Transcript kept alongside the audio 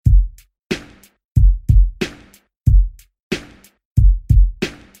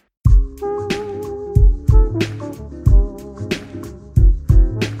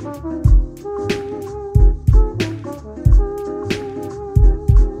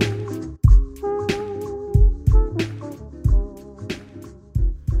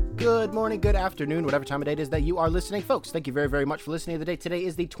good morning, good afternoon, whatever time of day it is that you are listening. Folks, thank you very, very much for listening to the day. Today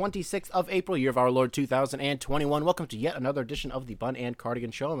is the 26th of April, year of our Lord 2021. Welcome to yet another edition of the Bun and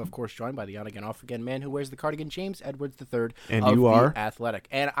Cardigan Show. I'm, of course, joined by the on-again, off-again man who wears the cardigan, James Edwards III and of you are? The Athletic.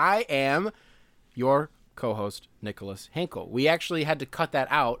 And I am your co-host, Nicolas Henkel. We actually had to cut that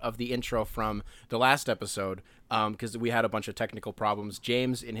out of the intro from the last episode because we had a bunch of technical problems.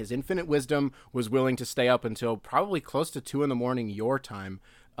 James, in his infinite wisdom, was willing to stay up until probably close to 2 in the morning your time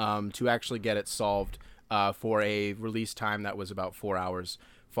to actually get it solved for a release time that was about 4 hours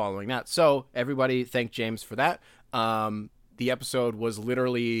following that. So everybody thank James for that. The episode was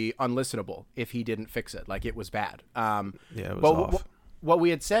literally unlistenable if he didn't fix it. Like, it was bad. It was off. What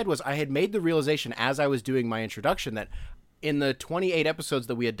we had said was I had made the realization as I was doing my introduction that in the 28 episodes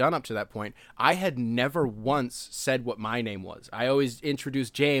that we had done up to that point, I had never once said what my name was. I always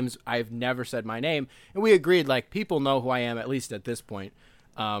introduced James. I've never said my name. And we agreed, like, people know who I am, at least at this point.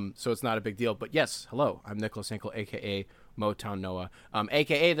 So it's not a big deal. But yes, hello, I'm Nicolas Henkel, a.k.a. Motown Noah,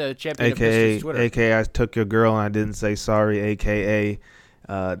 a.k.a. the champion of Pistons Twitter. A.k.a. I took your girl and I didn't say sorry, a.k.a.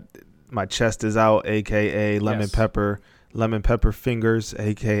 My chest is out, a.k.a. Lemon Pepper Fingers,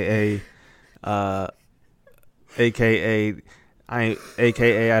 a.k.a. AKA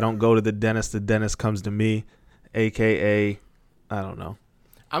I don't go to the dentist comes to me, AKA I don't know.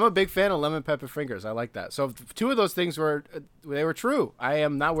 I'm a big fan of Lemon Pepper Fingers. I like that. So two of those things were true. I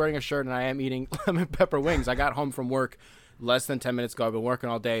am not wearing a shirt and I am eating lemon pepper wings. I got home from work less than 10 minutes ago. I've been working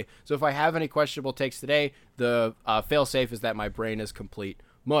all day. So if I have any questionable takes today, the fail-safe is that my brain is complete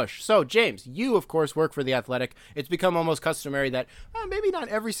mush. So, James, you, of course, work for The Athletic. It's become almost customary that maybe not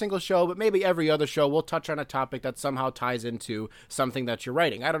every single show, but maybe every other show, we'll touch on a topic that somehow ties into something that you're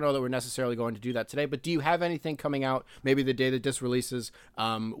writing. I don't know that we're necessarily going to do that today, but do you have anything coming out maybe the day that this releases?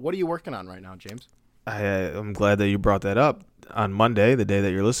 What are you working on right now, James? I'm glad that you brought that up. On Monday, the day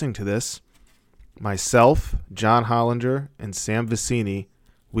that you're listening to this, myself, John Hollinger, and Sam Vicini,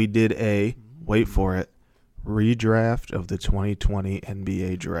 we did a, wait for it, redraft of the 2020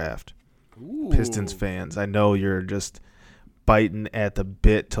 NBA draft. Ooh. Pistons fans, I know you're just biting at the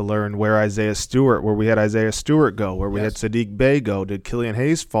bit to learn where we had Isaiah Stewart go, where we had Sadiq Bey go, did Killian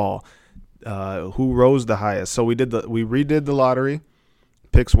Hayes fall, who rose the highest. So we redid the lottery,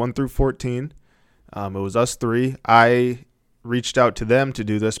 picks 1 through 14. It was us three. I reached out to them to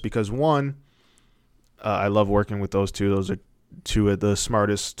do this because one, I love working with those two. Those are two of the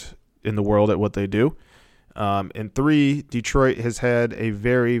smartest in the world at what they do. And three, Detroit has had a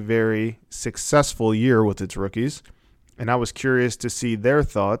very, very successful year with its rookies. And I was curious to see their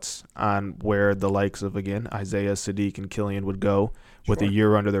thoughts on where the likes of, again, Isaiah, Sadiq, and Killian would go with a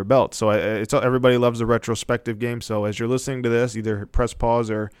year under their belt. So everybody loves a retrospective game. So as you're listening to this, either press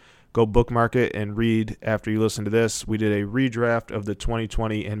pause or go bookmark it and read after you listen to this. We did a redraft of the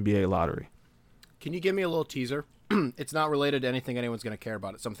 2020 NBA lottery. Can you give me a little teaser? It's not related to anything anyone's going to care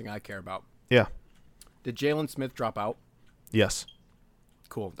about. It's something I care about. Yeah. Did Jalen Smith drop out? Yes.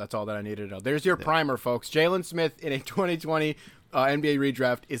 Cool. That's all that I needed to know. There's your primer, folks. Jalen Smith in a 2020 NBA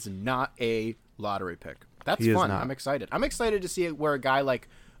redraft is not a lottery pick. That's fun. I'm excited. I'm excited to see where a guy like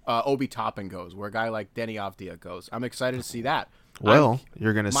Obi Toppin goes, where a guy like Denny Avdia goes. I'm excited to see that. Well,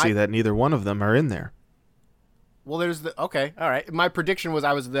 you're going to see that neither one of them are in there. Well, there's okay, all right. My prediction was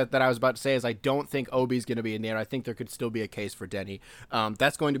I was about to say is I don't think Obi's going to be in there. I think there could still be a case for Denny.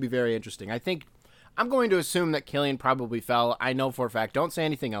 That's going to be very interesting. I think I'm going to assume that Killian probably fell. I know for a fact. Don't say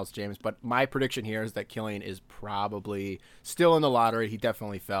anything else, James, but my prediction here is that Killian is probably still in the lottery. He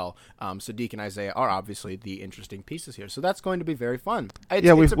definitely fell. Sadiq and Isaiah are obviously the interesting pieces here. So that's going to be very fun. We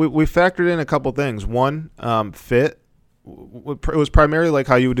factored in a couple things. One, fit. It was primarily like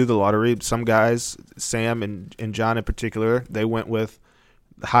how you would do the lottery. Some guys, Sam and John in particular, they went with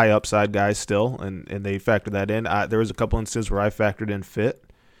high upside guys still, and they factored that in. There was a couple instances where I factored in fit.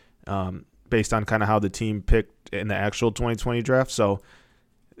 Based on kind of how the team picked in the actual 2020 draft. So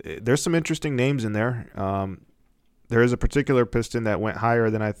there's some interesting names in there. There is a particular Piston that went higher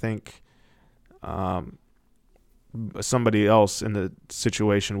than I think somebody else in the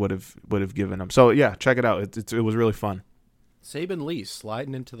situation would have given them. So, yeah, check it out. It was really fun. Saban Lee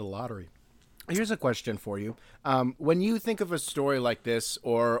sliding into the lottery. Here's a question for you. When you think of a story like this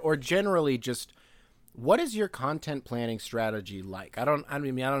or generally just – what is your content planning strategy like? I don't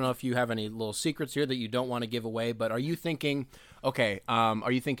know if you have any little secrets here that you don't want to give away, but are you thinking,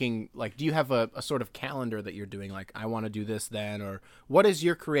 like, do you have a sort of calendar that you're doing? Like, I want to do this then, or what is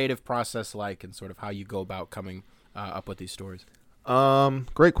your creative process like and sort of how you go about coming up with these stories?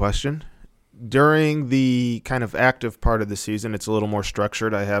 Great question. During the kind of active part of the season, it's a little more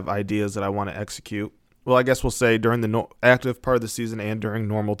structured. I have ideas that I want to execute. Well, I guess we'll say during the active part of the season and during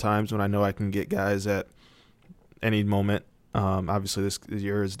normal times when I know I can get guys at any moment. Obviously, this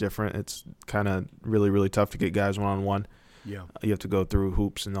year is different. It's kind of really, really tough to get guys one-on-one. Yeah. You have to go through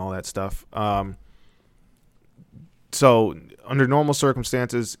hoops and all that stuff. So under normal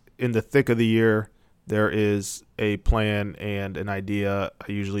circumstances, in the thick of the year, there is a plan and an idea.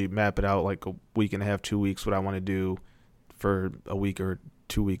 I usually map it out like a week and a half, 2 weeks, what I want to do for a week or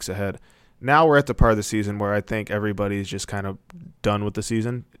 2 weeks ahead. Now we're at the part of the season where I think everybody's just kind of done with the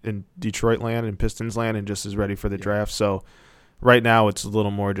season in Detroit land and Pistons land and just is ready for the draft. So right now it's a little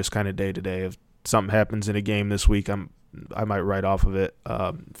more just kind of day to day. If something happens in a game this week, I might write off of it.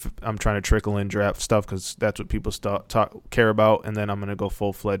 I'm trying to trickle in draft stuff because that's what people care about, and then I'm going to go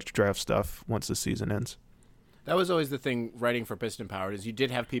full-fledged draft stuff once the season ends. That was always the thing writing for Piston Powered is you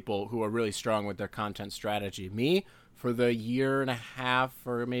did have people who are really strong with their content strategy. Me, for the year and a half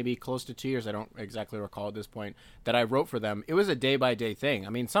or maybe close to 2 years, I don't exactly recall at this point, that I wrote for them, it was a day-by-day thing.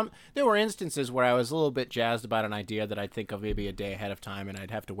 I mean, there were instances where I was a little bit jazzed about an idea that I'd think of maybe a day ahead of time, and I'd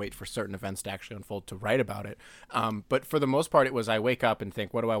have to wait for certain events to actually unfold to write about it. But for the most part, it was I wake up and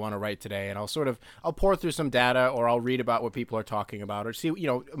think, what do I want to write today? And I'll pour through some data, or I'll read about what people are talking about, or see,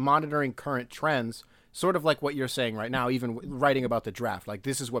 monitoring current trends. Sort of like what you're saying right now, even writing about the draft. Like,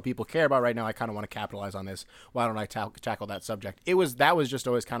 this is what people care about right now. I kind of want to capitalize on this. Why don't I tackle that subject? That was just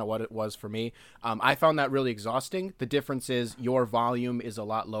always kind of what it was for me. I found that really exhausting. The difference is your volume is a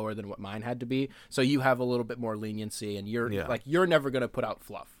lot lower than what mine had to be. So you have a little bit more leniency, and you're never going to put out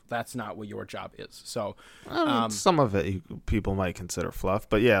fluff. That's not what your job is. So some of it people might consider fluff.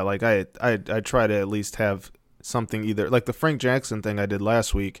 But yeah, like I try to at least have something, either like the Frank Jackson thing I did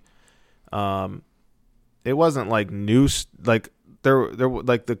last week. It wasn't like new, like there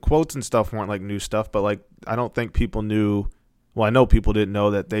like the quotes and stuff weren't like new stuff, but like I don't think people knew. Well, I know people didn't know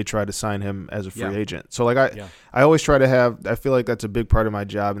that they tried to sign him as a free agent. So like I always try to have. I feel like that's a big part of my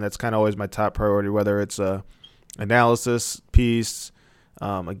job, and that's kind of always my top priority. Whether it's a analysis piece,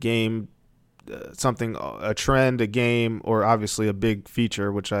 a game, something, a trend, a game, or obviously a big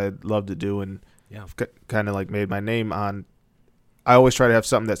feature, which I love to do, and kind of like made my name on. I always try to have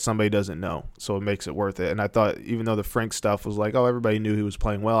something that somebody doesn't know, so it makes it worth it. And I thought, even though the Frank stuff was like, oh, everybody knew he was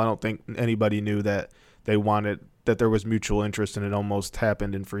playing well, I don't think anybody knew that that there was mutual interest, and it almost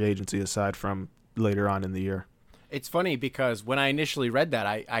happened in free agency aside from later on in the year. It's funny because when I initially read that,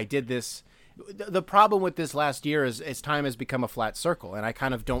 I did this. The problem with this last year is time has become a flat circle, and I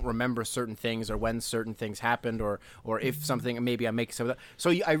kind of don't remember certain things or when certain things happened or if something, maybe I make some of that.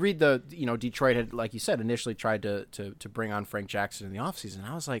 So I read Detroit had, like you said, initially tried to bring on Frank Jackson in the offseason. And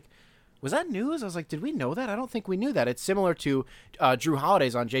I was like, was that news? I was like, did we know that? I don't think we knew that. It's similar to Drew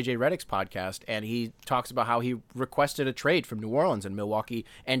Holiday's on JJ Redick's podcast, and he talks about how he requested a trade from New Orleans, and Milwaukee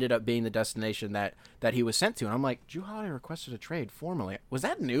ended up being the destination that he was sent to. And I'm like, Drew Holiday requested a trade formally. Was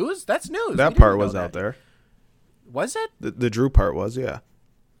that news? That's news. That part was out there. Was it? The Drew part was, yeah.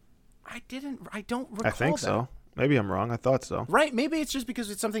 I don't recall I think that. so. Maybe I'm wrong. I thought so. Right. Maybe it's just because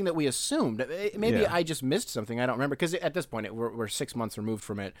it's something that we assumed. Maybe I just missed something. I don't remember. Because at this point, we're 6 months removed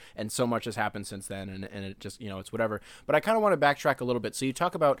from it, and so much has happened since then, and it just, it's whatever. But I kind of want to backtrack a little bit. So you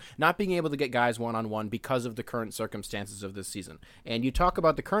talk about not being able to get guys one-on-one because of the current circumstances of this season. And you talk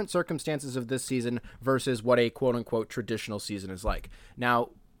about the current circumstances of this season versus what a quote-unquote traditional season is like.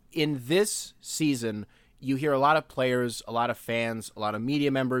 Now, in this season, you hear a lot of players, a lot of fans, a lot of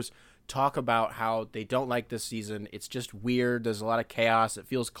media members talk about how they don't like this season. It's just weird. There's a lot of chaos. It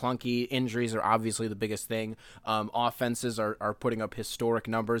feels clunky. Injuries are obviously the biggest thing. Offenses are putting up historic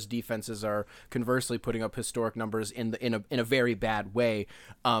numbers. Defenses are conversely putting up historic numbers in a very bad way.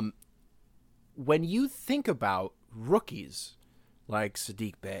 When you think about rookies like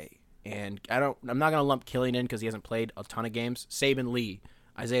Saddiq Bey, and I'm not going to lump Killian in because he hasn't played a ton of games, Saban Lee,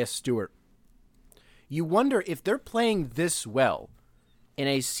 Isaiah Stewart, you wonder if they're playing this well in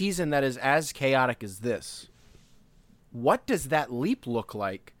a season that is as chaotic as this, what does that leap look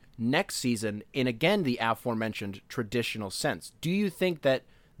like next season in, again, the aforementioned traditional sense? Do you think that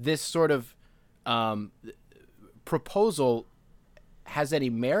this sort of proposal has any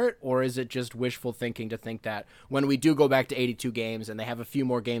merit, or is it just wishful thinking to think that when we do go back to 82 games and they have a few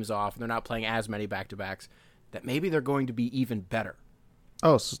more games off and they're not playing as many back-to-backs, that maybe they're going to be even better?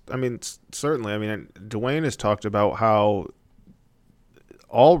 Oh, I mean, certainly. I mean, Dwayne has talked about how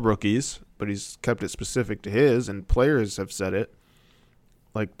all rookies, but he's kept it specific to his, and players have said it,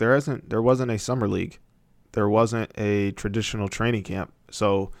 like there wasn't a summer league. There wasn't a traditional training camp.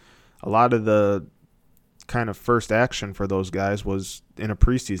 So a lot of the kind of first action for those guys was in a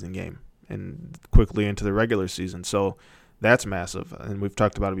preseason game and quickly into the regular season. So That's massive. And we've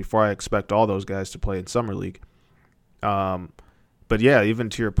talked about it before. I expect all those guys to play in Summer League. But yeah, even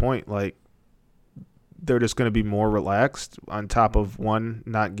to your point, like, they're just going to be more relaxed on top of, one,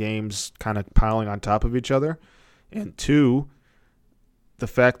 not games kind of piling on top of each other, and two, the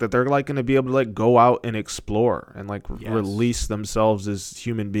fact that they're like going to be able to like go out and explore and like release themselves as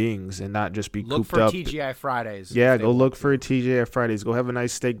human beings and not just be cooped up. Look for TGI Fridays. Yeah, go look for a TGI Fridays. Go have a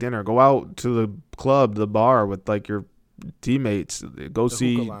nice steak dinner. Go out to the club, the bar with like your teammates. Go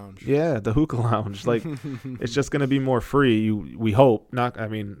see hookah lounge. Yeah, the hookah lounge. Like, it's just going to be more free. We hope. Not. I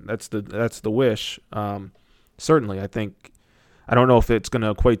mean, that's the wish. Certainly, I think. I don't know if it's going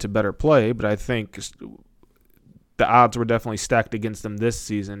to equate to better play, but I think the odds were definitely stacked against them this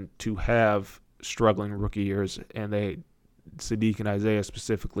season to have struggling rookie years, and Sadiq and Isaiah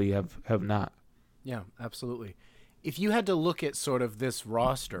specifically have not. Yeah, absolutely. If you had to look at sort of this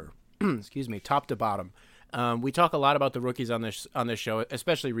roster, excuse me, top to bottom, we talk a lot about the rookies on this show,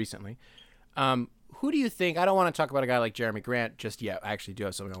 especially recently. Who do you think? I don't want to talk about a guy like Jerami Grant just yet. I actually do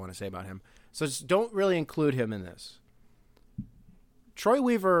have something I want to say about him, so just don't really include him in this. Troy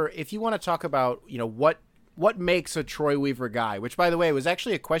Weaver, if you want to talk about, what makes a Troy Weaver guy, which, by the way, was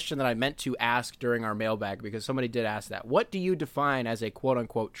actually a question that I meant to ask during our mailbag because somebody did ask that. What do you define as a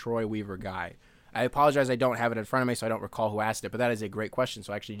quote-unquote Troy Weaver guy? I apologize I don't have it in front of me, so I don't recall who asked it, but that is a great question,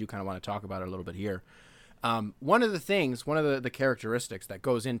 so I actually do kind of want to talk about it a little bit here. One of the characteristics that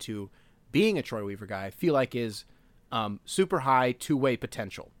goes into being a Troy Weaver guy, I feel like, is super high two-way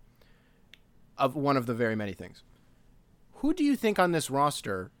potential of one of the very many things. Who do you think on this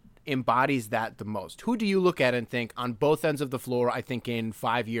roster embodies that the most? Who do you look at and think on both ends of the floor, I think in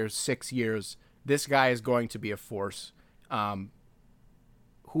 5 years, 6 years, this guy is going to be a force? Who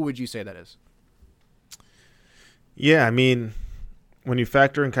would you say that is? Yeah, I mean, when you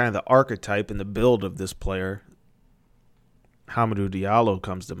factor in kind of the archetype and the build of this player, Hamidou Diallo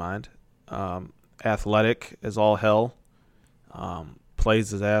comes to mind. Athletic as all hell,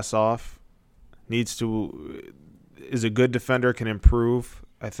 plays his ass off, is a good defender, can improve.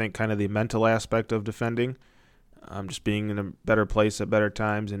 I think kind of the mental aspect of defending, just being in a better place at better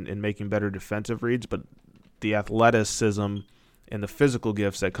times and making better defensive reads. But the athleticism and the physical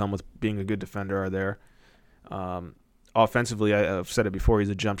gifts that come with being a good defender are there. Offensively, I've said it before, he's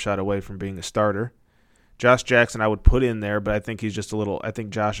a jump shot away from being a starter. Josh Jackson I would put in there, but I think he's just I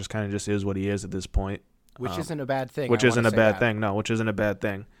think Josh is kind of just is what he is at this point. Which isn't a bad thing. Which isn't a bad thing. No, which isn't a bad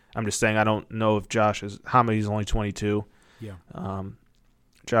thing. I'm just saying I don't know if Hamidu's only 22. Yeah.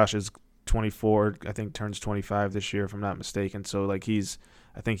 Josh is 24, I think turns 25 this year if I'm not mistaken. So like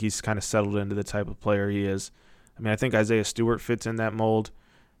I think he's kind of settled into the type of player he is. I mean, I think Isaiah Stewart fits in that mold.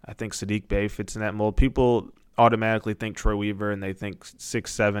 I think Sadiq Bey fits in that mold. People automatically think Troy Weaver and they think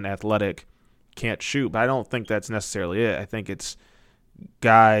 6'7", athletic, can't shoot, but I don't think that's necessarily it. I think it's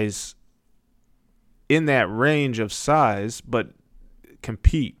guys in that range of size but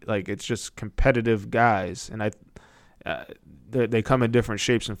compete. Like, it's just competitive guys, and they come in different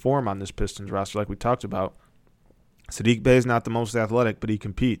shapes and form on this Pistons roster like we talked about. Sadiq Bey is not the most athletic, but he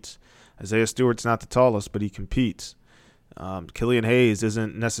competes. Isaiah Stewart's not the tallest, but he competes. Killian Hayes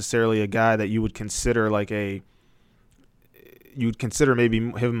isn't necessarily a guy that you would consider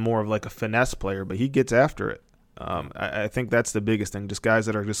maybe him more of like a finesse player, but he gets after it. I think that's the biggest thing, just guys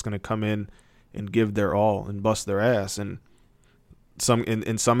that are just going to come in and give their all and bust their ass. And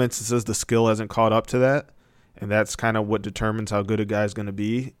in some instances, the skill hasn't caught up to that, and that's kind of what determines how good a guy's going to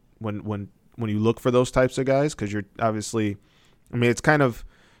be when you look for those types of guys, because you're obviously, I mean,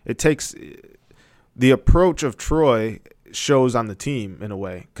 it takes the approach of Troy shows on the team in a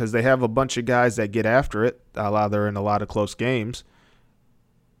way, because they have a bunch of guys that get after it. They're in a lot of close games,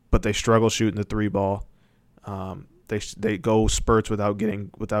 but they struggle shooting the three ball. They go spurts without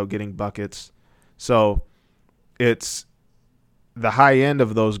getting buckets. So it's the high end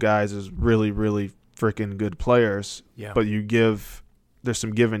of those guys is really, really freaking good players. Yeah. But there's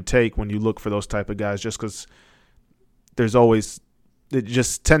some give and take when you look for those type of guys, just because it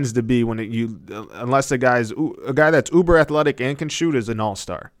just tends to be unless a guy that's uber athletic and can shoot is an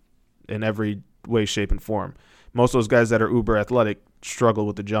all-star in every way, shape, and form. Most of those guys that are uber athletic struggle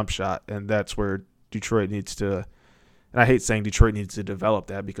with the jump shot, and that's where Detroit needs to. And I hate saying Detroit needs to develop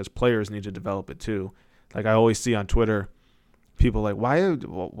that, because players need to develop it too. Like, I always see on Twitter, people like, why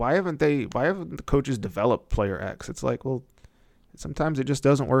haven't the coaches developed player X? It's like, well, sometimes it just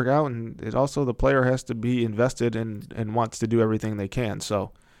doesn't work out, and it also, the player has to be invested and wants to do everything they can.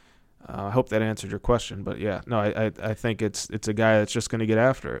 So I hope that answered your question. But yeah, no, I think it's a guy that's just going to get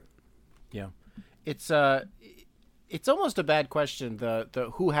after it. Yeah, it's almost a bad question,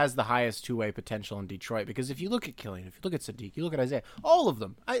 the who has the highest two-way potential in Detroit, because if you look at Killian, if you look at Sadiq, you look at Isaiah, all of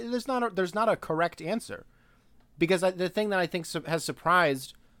them, there's not a correct answer, because the thing that I think has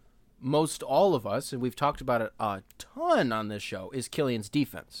surprised most all of us, and we've talked about it a ton on this show, is Killian's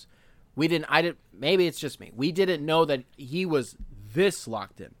defense. Maybe it's just me. We didn't know that he was this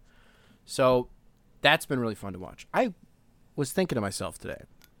locked in. So that's been really fun to watch. I was thinking to myself today,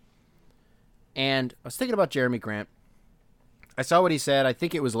 and I was thinking about Jerami Grant. I saw what he said. I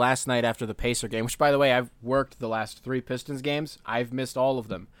think it was last night after the Pacer game, which, by the way, I've worked the last 3 Pistons games. I've missed all of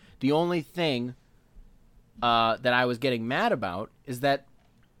them. The only thing that I was getting mad about is that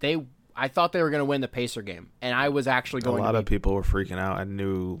I thought they were going to win the Pacer game, and I was actually going to. A lot of people were freaking out. I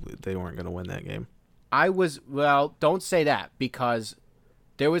knew they weren't going to win that game. Well, don't say that, because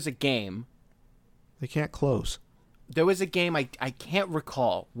there was a game. They can't close. There was a game, I can't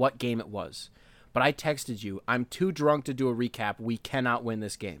recall what game it was, but I texted you, I'm too drunk to do a recap. We cannot win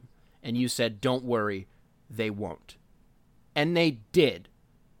this game. And you said, don't worry, they won't. And they did.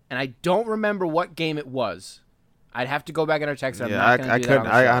 And I don't remember what game it was. I'd have to go back in our text. I couldn't.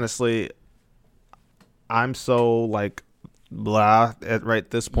 Honestly, I'm so like blah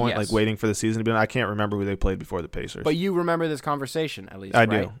at this point, like waiting for the season to be done. I can't remember who they played before the Pacers. But you remember this conversation at least, I right?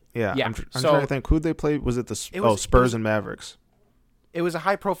 do. Yeah. I'm trying to think who they played. Was it Spurs and Mavericks? It was a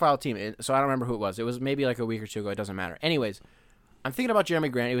high-profile team, so I don't remember who it was. It was maybe like a week or two ago. It doesn't matter. Anyways, I'm thinking about Jerami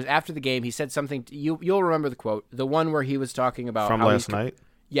Grant. It was after the game. He said something. You'll remember the quote, the one where he was talking about from how last night.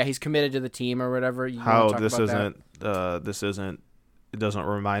 Yeah, he's committed to the team or whatever. This isn't. It doesn't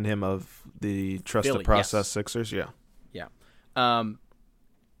remind him of the trust the process Sixers. Yeah.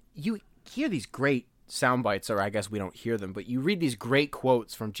 You hear these great sound bites, or I guess we don't hear them, but you read these great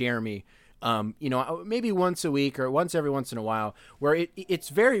quotes from Jerami. Maybe once a week or once every once in a while, where it's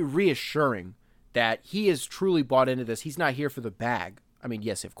very reassuring that he is truly bought into this. He's not here for the bag. I mean,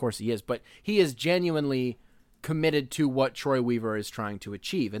 yes, of course he is, but he is genuinely committed to what Troy Weaver is trying to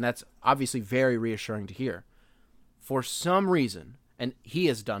achieve, and that's obviously very reassuring to hear. For some reason, and he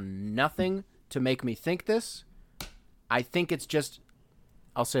has done nothing to make me think this, I think it's just,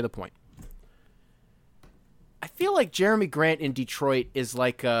 I'll say the point. I feel like Jerami Grant in Detroit is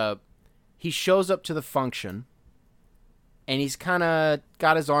like he shows up to the function, and he's kind of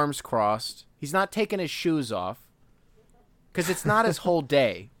got his arms crossed. He's not taking his shoes off, because it's not his whole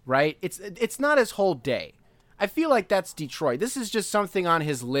day, right? It's not his whole day. I feel like that's Detroit. This is just something on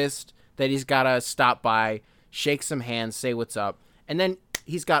his list that he's got to stop by, shake some hands, say what's up, and then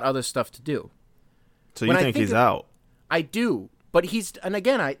he's got other stuff to do. So you think he's out? I do, but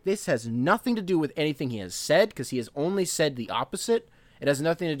this has nothing to do with anything he has said, because he has only said the opposite. It has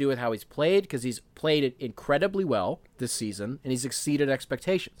nothing to do with how he's played, because he's played it incredibly well this season, and he's exceeded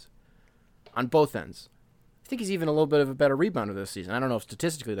expectations on both ends. I think he's even a little bit of a better rebounder this season. I don't know if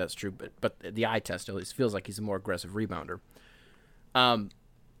statistically that's true, but the eye test at least feels like he's a more aggressive rebounder. And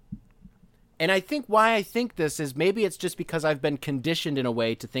I think why I think this is maybe it's just because I've been conditioned in a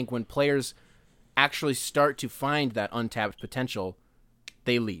way to think when players actually start to find that untapped potential,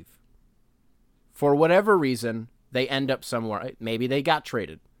 they leave. For whatever reason, they end up somewhere. Maybe they got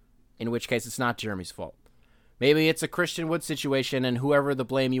traded, in which case it's not Jeremy's fault. Maybe it's a Christian Wood situation, and whoever the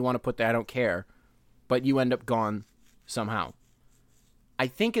blame you want to put there, I don't care. But you end up gone somehow. I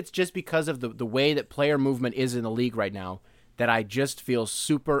think it's just because of the way that player movement is in the league right now that I just feel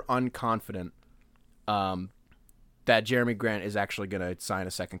super unconfident that Jerami Grant is actually going to sign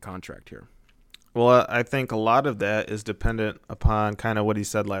a second contract here. Well, I think a lot of that is dependent upon kind of what he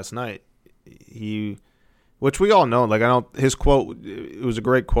said last night. Which we all know, his quote, it was a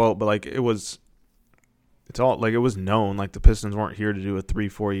great quote, but it was known, the Pistons weren't here to do a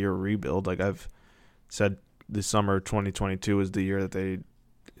 3-4 year rebuild. I've said this summer 2022 is the year that they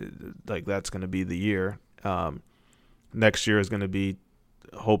that's going to be the year. Next year is going to be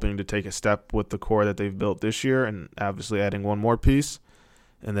hoping to take a step with the core that they've built this year, and obviously adding one more piece,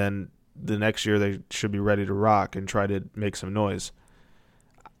 and then the next year they should be ready to rock and try to make some noise.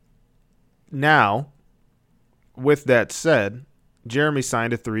 Now, with that said, Jerami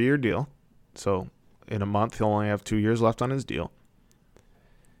signed a 3-year deal, so in a month he'll only have 2 years left on his deal.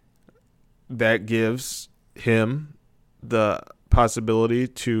 That gives him the possibility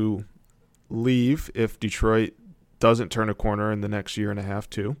to leave if Detroit doesn't turn a corner in the next year and a half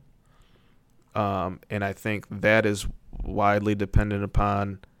too. And I think that is widely dependent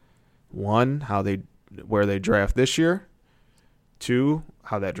upon, 1, where they draft this year, 2,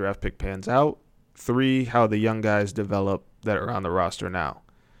 how that draft pick pans out, 3, how the young guys develop that are on the roster now.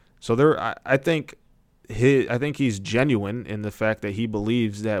 So I think he's genuine in the fact that he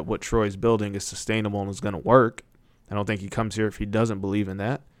believes that what Troy's building is sustainable and is going to work. I don't think he comes here if he doesn't believe in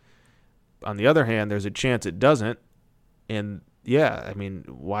that. On the other hand, there's a chance it doesn't. And, yeah, I mean,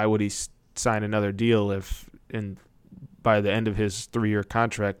 why would he sign another deal if by the end of his 3-year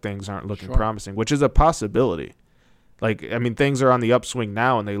contract things aren't looking promising, which is a possibility. Like, I mean, things are on the upswing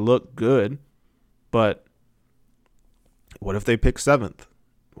now and they look good, but what if they pick 7th?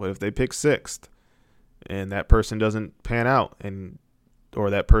 What if they pick 6th and that person doesn't pan out or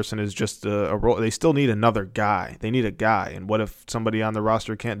that person is just a role? They still need another guy. They need a guy. And what if somebody on the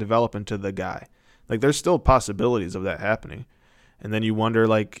roster can't develop into the guy? Like, there's still possibilities of that happening. And then you wonder,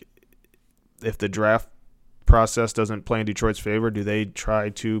 like, if the draft process doesn't play in Detroit's favor, do they try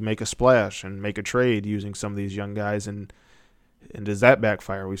to make a splash and make a trade using some of these young guys? And does that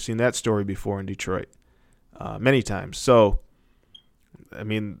backfire? We've seen that story before in Detroit many times. So, I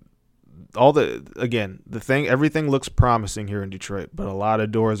mean, everything looks promising here in Detroit, but a lot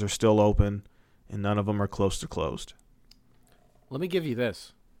of doors are still open, and none of them are close to closed. Let me give you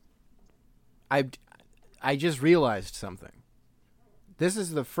this. I just realized something. This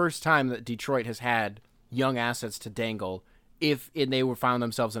is the first time that Detroit has had young assets to dangle and they found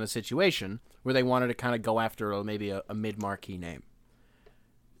themselves in a situation where they wanted to kind of go after maybe a mid-marquee name.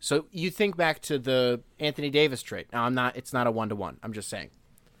 So you think back to the Anthony Davis trade. Now, it's not a 1-to-1. I'm just saying.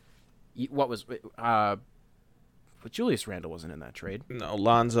 But Julius Randle wasn't in that trade. No,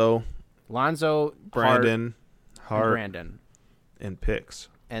 Lonzo, Brandon, Hart, and picks.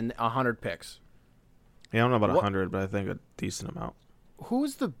 And 100 picks. Yeah, I don't know about 100, but I think a decent amount.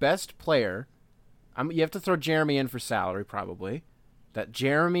 Who's the best player? You have to throw Jerami in for salary, probably. That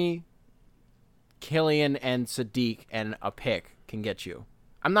Jerami, Killian, and Sadiq and a pick can get you.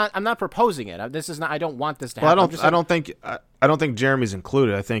 I'm not proposing it. This is not. I don't want this to happen. I don't think Jeremy's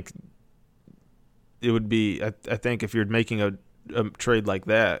included. I think it would be. I think if you're making a trade like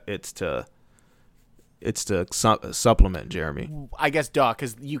that, it's to supplement Jerami. I guess,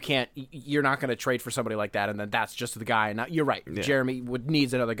 because you're not going to trade for somebody like that, and then that's just the guy. And you're right. Yeah. Jerami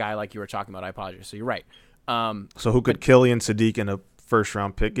needs another guy like you were talking about. I apologize. So you're right. So who could Killian, Sadiq, and a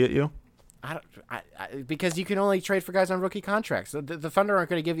first-round pick get you? Because you can only trade for guys on rookie contracts. The Thunder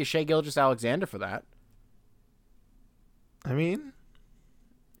aren't going to give you Shai Gilgeous-Alexander for that. I mean,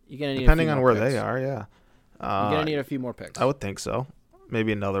 you're gonna need depending on where picks. They are, yeah. You're going to need a few more picks. I would think so.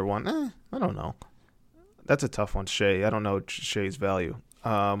 Maybe another one. I don't know. That's a tough one, Shai. I don't know Shai's value.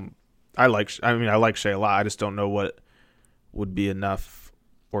 I like Shai a lot. I just don't know what would be enough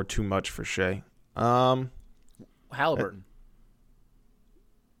or too much for Shai. Halliburton.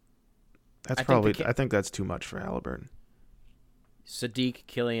 I think that's too much for Halliburton. Sadiq,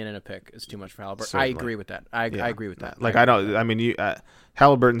 Killian, and a pick is too much for Halliburton. Certainly. I agree with that. I agree with that. Like,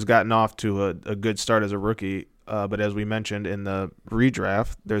 Halliburton's gotten off to a good start as a rookie, but as we mentioned in the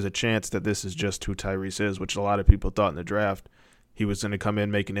redraft, there's a chance that this is just who Tyrese is, which a lot of people thought in the draft he was going to come in,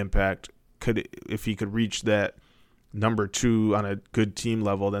 make an impact. If he could reach that number 2 on a good team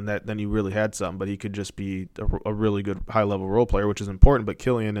level, then he really had something. But he could just be a really good high level role player, which is important. But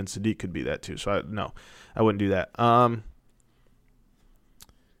Killian and Sadiq could be that too. So I wouldn't do that.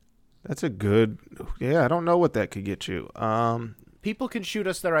 That's a good. Yeah, I don't know what that could get you. People can shoot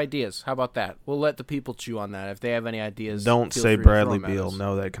us their ideas. How about that? We'll let the people chew on that. If they have any ideas, don't say Bradley Beal.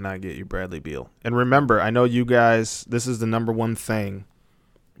 No, that cannot get you Bradley Beal. And remember, I know you guys. This is the number one thing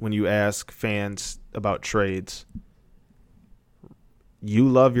when you ask fans about trades. You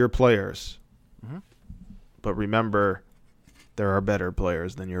love your players, but remember, there are better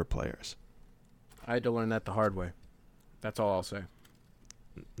players than your players. I had to learn that the hard way. That's all I'll say.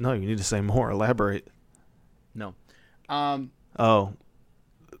 No, you need to say more. Elaborate. No. I want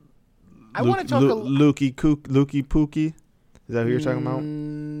to talk Lukey Pookie. Is that who you're talking about?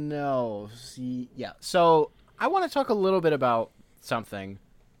 No. Yeah. So I want to talk a little bit about something.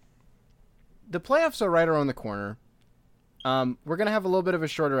 The playoffs are right around the corner. We're gonna have a little bit of a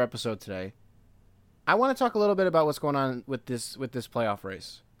shorter episode today. I want to talk a little bit about what's going on with this playoff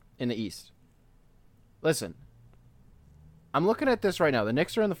race in the East. Listen, I'm looking at this right now. The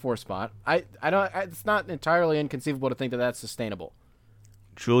Knicks are in the 4th spot. It's not entirely inconceivable to think that that's sustainable.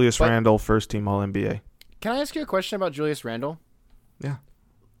 Julius Randle, first team All-NBA. Can I ask you a question about Julius Randle? Yeah.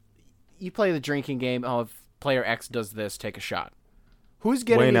 You play the drinking game. Oh, if player X does this, take a shot. Who's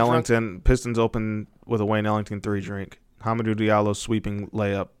getting Wayne Ellington? Pistons open with a Wayne Ellington 3 drink. Hamidou Diallo sweeping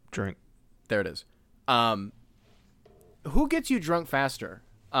layup drink. There it is. Who gets you drunk faster?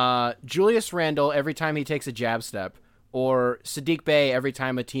 Julius Randle every time he takes a jab step, or Sadiq Bey every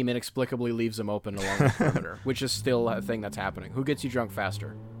time a team inexplicably leaves him open along the perimeter, which is still a thing that's happening. Who gets you drunk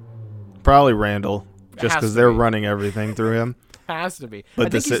faster? Probably Randle, just because they're running everything through him. Has to be. But I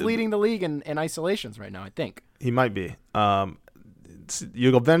think he's leading the league in isolations right now, I think. He might be.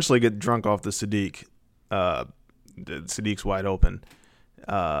 You'll eventually get drunk off the Sadiq. Sadiq's wide open,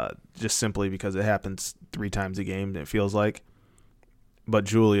 just simply because it happens 3 times a game, it feels like. But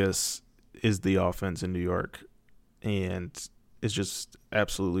Julius is the offense in New York, and is just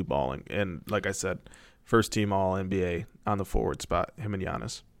absolutely balling. And like I said, first team All-NBA on the forward spot, him and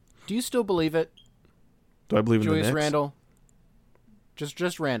Giannis. Do you still believe it? Do I believe in the Knicks? Julius Randle?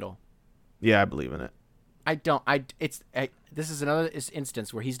 Just Randle. Yeah, I believe in it. I don't. This is another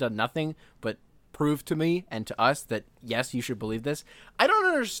instance where he's done nothing but prove to me and to us that, yes, you should believe this. I don't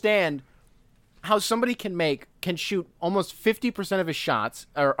understand how somebody can shoot almost 50% of his shots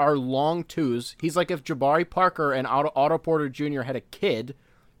are long twos. He's like if Jabari Parker and Otto Porter Jr. had a kid,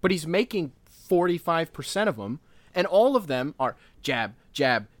 but he's making 45% of them, and all of them are jab,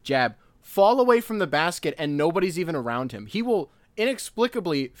 jab, jab, fall away from the basket, and nobody's even around him. He will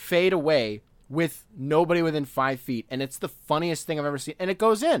inexplicably fade away with nobody within 5 feet, and it's the funniest thing I've ever seen, and it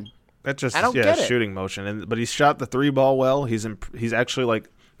goes in. That's just shooting motion, but he's shot the 3 ball well. He's actually like,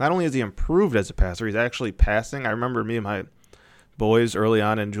 not only has he improved as a passer, he's actually passing. I remember me and my boys early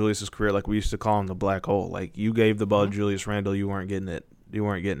on in Julius's career, like we used to call him the black hole. Like you gave the ball to Julius Randle, you weren't getting it. You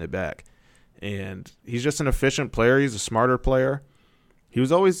weren't getting it back. And he's just an efficient player. He's a smarter player. He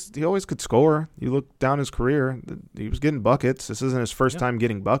always could score. You look down his career, he was getting buckets. This isn't his first time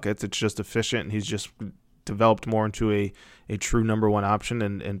getting buckets. It's just efficient, and he's just developed more into a true number 1 option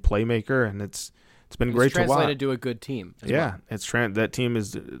and playmaker, and it's been great to watch. Translated to a good team. Yeah, well. That team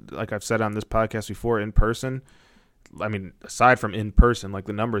is, like I've said on this podcast before, in person. I mean, aside from in person, like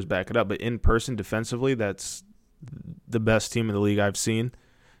the numbers back it up, but in person defensively, that's the best team in the league I've seen.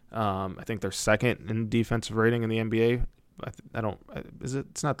 I think they're second in defensive rating in the NBA.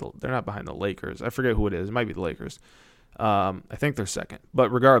 They're not behind the Lakers. I forget who it is. It might be the Lakers. I think they're second.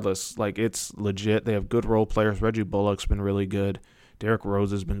 But regardless, like it's legit. They have good role players. Reggie Bullock's been really good. Derrick Rose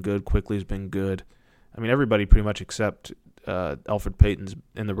has been good. Quickly's been good. I mean, everybody pretty much except Alfred Payton's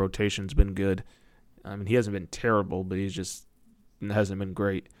in the rotation's been good. I mean, he hasn't been terrible, but he's just hasn't been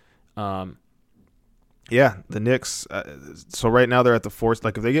great. Yeah, the Knicks. So right now they're at the 4th.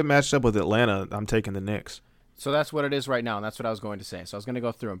 Like if they get matched up with Atlanta, I'm taking the Knicks. So that's what it is right now, and that's what I was going to say. So I was going to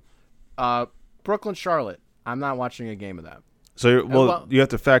go through them. Brooklyn, Charlotte. I'm not watching a game of that. So you have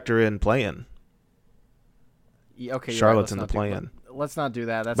to factor in play-in. Yeah, okay, Charlotte's in the play-in. Let's not do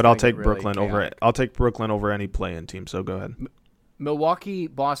that. But I'll take Brooklyn over it. I'll take Brooklyn over any play-in team. So go ahead. Milwaukee,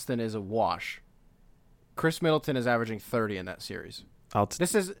 Boston is a wash. Chris Middleton is averaging 30 in that series.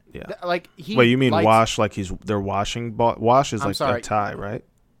 Wait, you mean wash? Like they're washing? Wash is like a tie, right?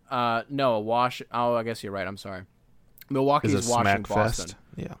 No, a wash. Oh, I guess you're right. I'm sorry. Milwaukee's washing Boston. Fest.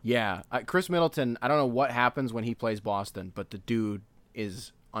 Yeah. Chris Middleton, I don't know what happens when he plays Boston, but the dude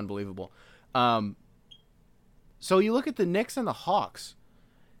is unbelievable. So you look at the Knicks and the Hawks,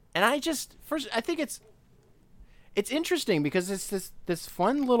 and I think it's interesting because it's this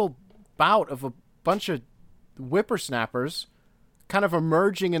fun little bout of a bunch of whippersnappers kind of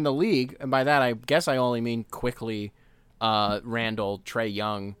emerging in the league, and by that I guess I only mean Quickly, Randall, Trae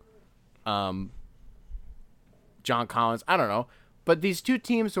Young, John Collins. I don't know. But these two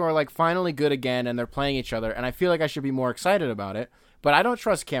teams who are like finally good again, and they're playing each other, and I feel like I should be more excited about it. But I don't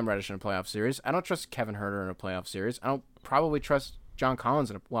trust Cam Reddish in a playoff series. I don't trust Kevin Huerter in a playoff series. I don't probably trust John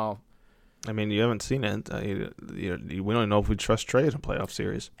Collins I mean, you haven't seen it. We don't know if we trust Trae in a playoff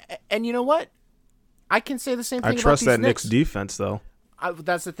series. And you know what? I can say the same thing about these Knicks. I trust that Knicks defense, though.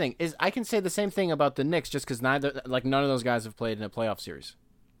 That's the thing. Is I can say the same thing about the Knicks just because none of those guys have played in a playoff series.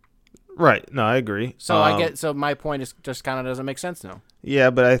 Right. No, I agree. So So my point is just kind of doesn't make sense now.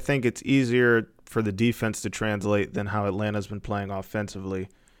 Yeah, but I think it's easier for the defense to translate than how Atlanta's been playing offensively,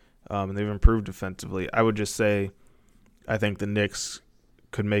 and they've improved defensively. I would just say, I think the Knicks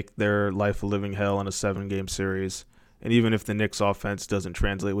could make their life a living hell in a 7-game series. And even if the Knicks offense doesn't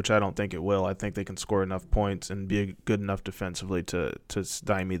translate, which I don't think it will, I think they can score enough points and be good enough defensively to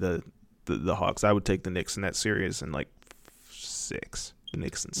stymie the Hawks. I would take the Knicks in that series in like 6. The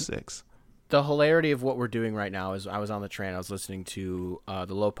Knicks in 6. The hilarity of what we're doing right now is I was on the train. I was listening to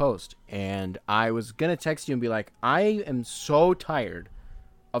the Low Post, and I was going to text you and be like, I am so tired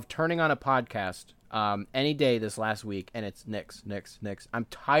of turning on a podcast any day this last week, and it's Knicks. I'm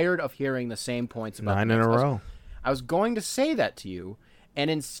tired of hearing the same points about 9 in a row. I was going to say that to you, and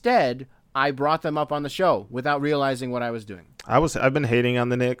instead I brought them up on the show without realizing what I was doing. I've been hating on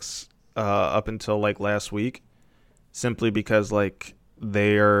the Knicks up until like last week, simply because like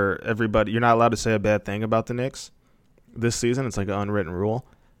you're not allowed to say a bad thing about the Knicks this season. It's like an unwritten rule.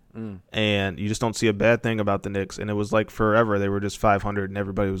 And you just don't see a bad thing about the Knicks. And it was like forever they were just 500 and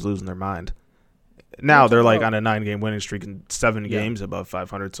everybody was losing their mind. Now they're like on a 9-game winning streak and 7 games above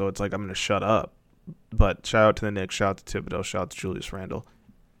 500, so it's like I'm going to shut up. But shout out to the Knicks, shout out to Thibodeau, shout out to Julius Randle.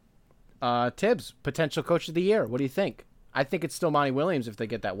 Tibbs, potential coach of the year. What do you think? I think it's still Monty Williams if they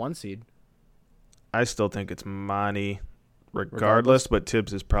get that 1 seed. I still think it's Monty regardless, but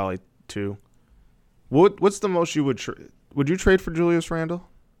Tibbs is probably 2. What's the most you would trade? Would you trade for Julius Randle?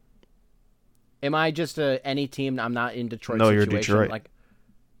 Am I just any team? I'm not in Detroit. No, situation. you're Detroit. Like,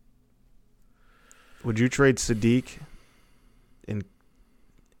 would you trade Sadiq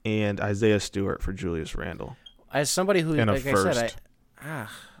and Isaiah Stewart for Julius Randle? As somebody who, and like first.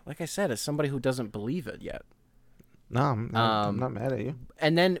 I said, as somebody who doesn't believe it yet. No, I'm not mad at you.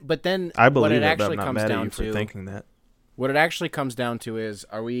 But then, I believe what it it, actually but I'm comes not mad down at you for to, thinking that. What it actually comes down to is,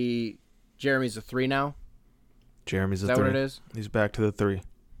 are we? Jeremy's a 3 now. Jeremy's a 3. Is that what it is? He's back to the 3.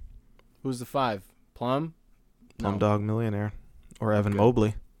 Who's the 5? Plum? No. Dog Millionaire or Evan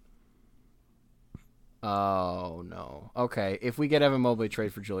Mobley. Oh, no. Okay, if we get Evan Mobley,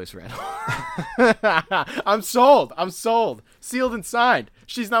 trade for Julius Randle. I'm sold. Sealed and signed.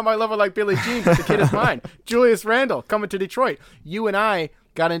 She's not my lover like Billie Jean, but the kid is mine. Julius Randle coming to Detroit. You and I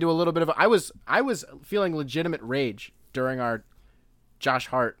got into a little bit of I was feeling legitimate rage during our Josh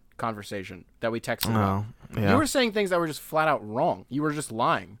Hart conversation that we texted about. Yeah. You were saying things that were just flat out wrong. You were just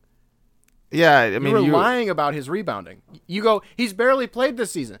lying. Yeah, I mean, you were lying about his rebounding. You go, he's barely played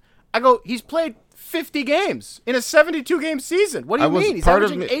this season. I go, he's played 50 games in a 72-game season. What do you mean? He's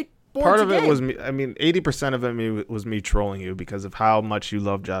averaging 8 boards part of a it game. was me. I mean, 80% of it was me trolling you because of how much you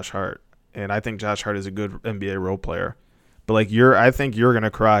love Josh Hart, and I think Josh Hart is a good NBA role player. But like I think you're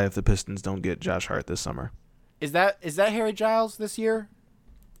gonna cry if the Pistons don't get Josh Hart this summer. Is that Harry Giles this year?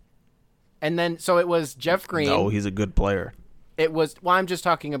 And then so it was Jeff Green. No, he's a good player. It was. Well, I'm just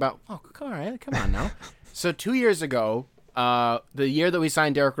talking about. Oh, all right, come on now. So 2 years ago, the year that we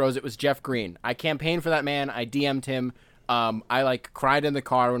signed Derrick Rose, it was Jeff Green. I campaigned for that man. I DM'd him. I cried in the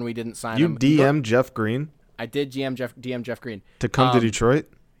car when we didn't sign him. You DM'd Jeff Green? I did DM Jeff Green to come to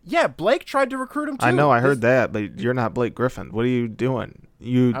Detroit. Yeah, Blake tried to recruit him too. I know, I heard that, but you're not Blake Griffin. What are you doing?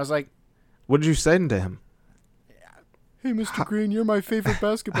 I was like, what did you say to him? Hey, Mr. Green, you're my favorite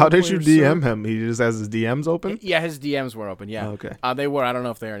basketball player. How did you DM him? He just has his DMs open? Yeah, his DMs were open, yeah. Oh, okay. They were. I don't know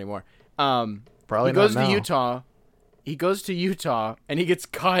if they are anymore. Probably he goes not now. to Utah. He goes to Utah, and he gets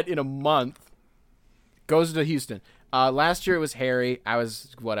cut in a month. Goes to Houston. Last year it was Harry. I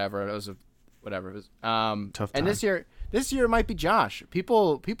was whatever. It was whatever. It was tough time. And this year it might be Josh.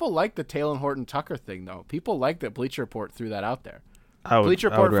 People like the Taylor Horton Tucker thing though. People like that Bleacher Report threw that out there. Bleacher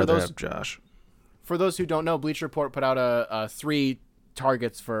Report for those have Josh. For those who don't know, Bleacher Report put out a 3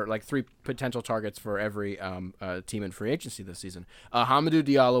 targets for 3 potential targets for every team in free agency this season. Hamidou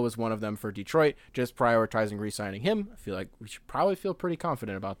Diallo was one of them for Detroit, just prioritizing re-signing him. I feel like we should probably feel pretty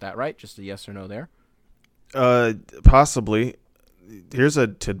confident about that, right? Just a yes or no there. Possibly. Here's a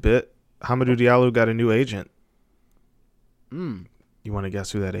tidbit. Hamidou Diallo got a new agent. You want to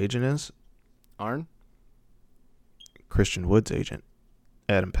guess who that agent is? Arn? Christian Wood's agent.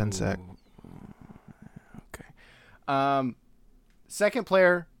 Adam Pensack. Okay. Second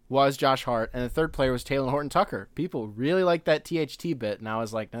player was Josh Hart, and the third player was Taylor Horton Tucker. People really like that THT bit, and I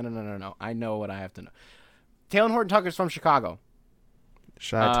was like, no. I know what I have to know. Taylor Horton Tucker's from Chicago.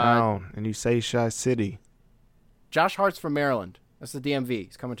 Chi-Town, and you say Chi-City. Josh Hart's from Maryland. That's the DMV.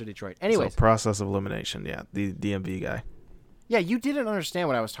 He's coming to Detroit. Anyways. So process of elimination, yeah, the DMV guy. Yeah, you didn't understand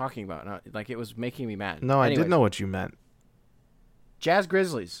what I was talking about. Like, it was making me mad. No, I did know what you meant. Jazz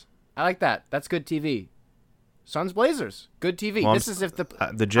Grizzlies. I like that. That's good TV. Suns Blazers. Good TV. Well, this is if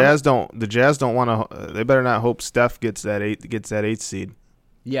the Jazz don't want to. They better not hope Steph gets that 8th seed.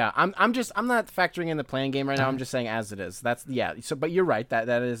 Yeah, I'm not factoring in the playing game right now. I'm just saying as it is. That's So, but you're right.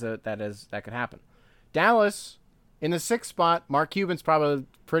 That could happen. Dallas in the 6th spot. Mark Cuban's probably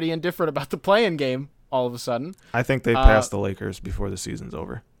pretty indifferent about the playing game. All of a sudden, I think they pass the Lakers before the season's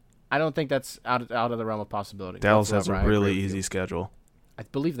over. I don't think that's out of the realm of possibility. Dallas has a really easy schedule. I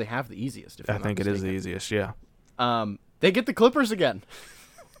believe they have the easiest. I think it is the easiest. Yeah. They get the Clippers again.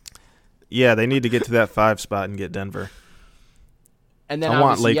 Yeah, they need to get to that 5 spot and get Denver. And then I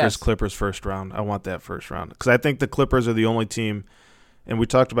want Clippers first round. I want that first round because I think the Clippers are the only team, and we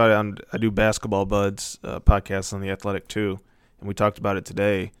talked about it I do Basketball Buds podcast on The Athletic too, and we talked about it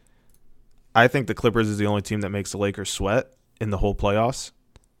today. I think the Clippers is the only team that makes the Lakers sweat in the whole playoffs,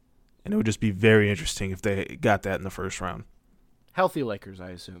 and it would just be very interesting if they got that in the first round. Healthy Lakers, I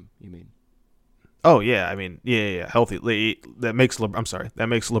assume you mean. Oh yeah, I mean yeah, healthy. That makes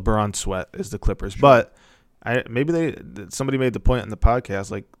LeBron sweat is the Clippers, sure. But somebody made the point in the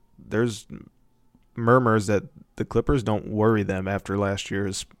podcast, like there's murmurs that the Clippers don't worry them after last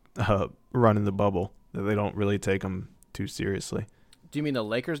year's run in the bubble. That they don't really take them too seriously. Do you mean the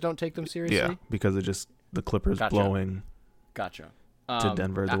Lakers don't take them seriously? Yeah, because of just the Clippers blowing to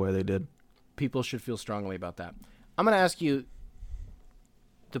Denver the way they did. People should feel strongly about that. I'm going to ask you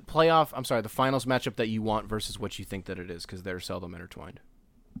the finals matchup that you want versus what you think that it is, because they're seldom intertwined.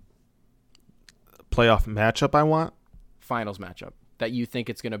 Playoff matchup I want? Finals matchup that you think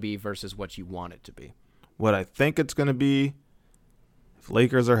it's going to be versus what you want it to be. What I think it's going to be, if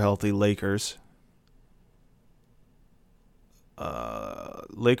Lakers are healthy, Lakers.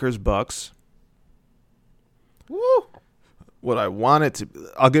 Lakers Bucks. Woo! What I want it to,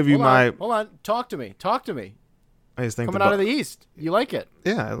 I'll give you Hold on. Talk to me. I just think coming out of the East, you like it?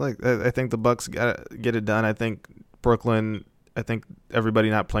 Yeah, I think the Bucks get it done. I think Brooklyn. I think everybody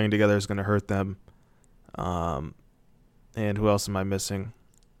not playing together is going to hurt them. And who else am I missing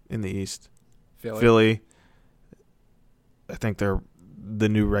in the East? Philly. I think they're the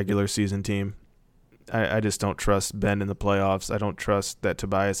new regular season team. I just don't trust Ben in the playoffs. I don't trust that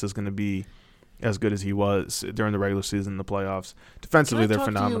Tobias is going to be as good as he was during the regular season in the playoffs. Defensively, they're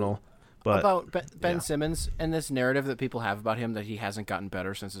phenomenal. But about Ben Simmons and this narrative that people have about him that he hasn't gotten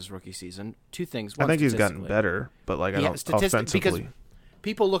better since his rookie season. Two things. One, I think he's gotten better, but I don't offensively. Because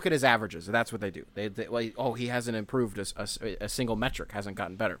people look at his averages, and that's what they do. He hasn't improved a single metric, hasn't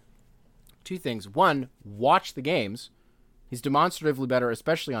gotten better. Two things. One, watch the games. He's demonstratively better,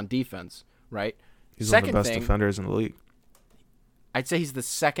 especially on defense, right? He's one of the best defenders in the league. I'd say he's the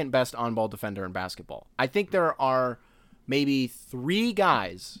second best on-ball defender in basketball. I think there are maybe 3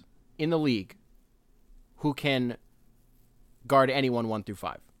 guys in the league who can guard anyone 1 through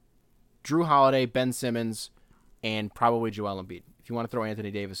 5. Drew Holiday, Ben Simmons, and probably Joel Embiid. If you want to throw Anthony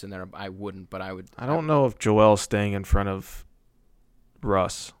Davis in there, I wouldn't, but I would. I don't know if Joel's staying in front of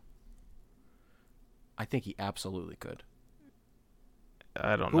Russ. I think he absolutely could.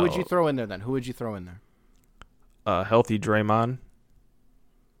 I don't know. Who would you throw in there then? Healthy Draymond.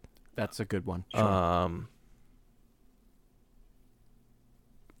 That's a good one. Sure.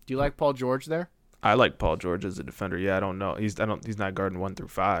 Do you like Paul George there? I like Paul George as a defender. Yeah, I don't know. He's not guarding 1 through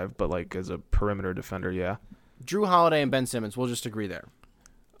 5, but as a perimeter defender, yeah. Drew Holiday and Ben Simmons. We'll just agree there.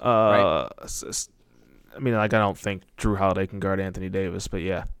 Right? I mean, I don't think Drew Holiday can guard Anthony Davis, but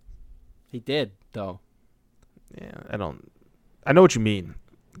yeah. He did though. Yeah, I know what you mean.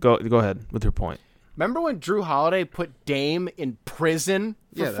 Go ahead with your point. Remember when Drew Holiday put Dame in prison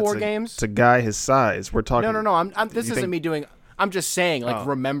for 4 games? It's a guy his size. We're talking. No. This isn't me doing. I'm just saying.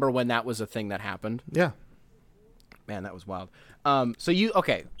 Remember when that was a thing that happened? Yeah. Man, that was wild.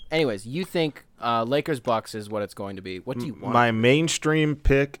 Anyways, you think Lakers Bucks is what it's going to be. What do you want? My mainstream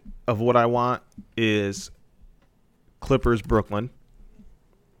pick of what I want is Clippers Brooklyn.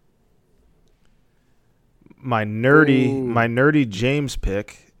 My nerdy James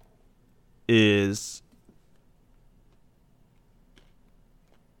pick is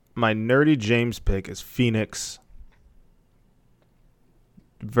Phoenix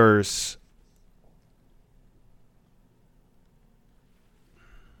versus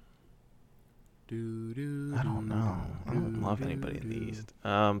I don't know. I don't love anybody in the East.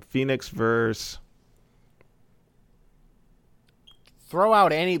 Phoenix versus throw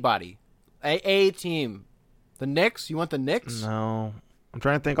out anybody. A team. The Knicks? You want the Knicks? No. I'm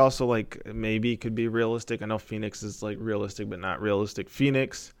trying to think also maybe it could be realistic. I know Phoenix is realistic but not realistic.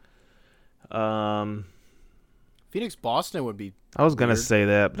 Phoenix. Phoenix Boston would be I was going to say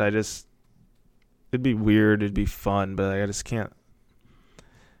that, but it'd be weird, it'd be fun, but I just can't.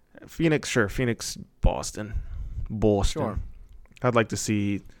 Phoenix, sure. Phoenix Boston. Sure. I'd like to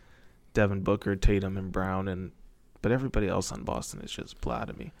see Devin Booker, Tatum and Brown but everybody else on Boston is just blah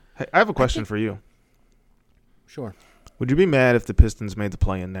to me. Hey, I have a question for you. Sure. Would you be mad if the Pistons made the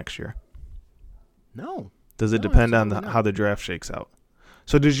play-in next year? No. Does it depend on how the draft shakes out?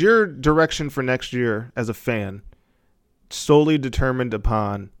 So does your direction for next year as a fan solely determined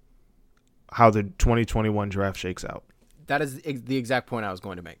upon how the 2021 draft shakes out? That is the exact point I was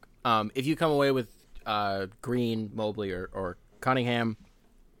going to make. If you come away with Green, Mobley, or Cunningham,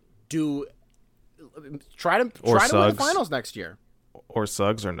 try to win the finals next year. Or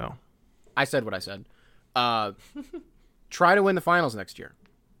Suggs or no? I said what I said. Try to win the finals next year.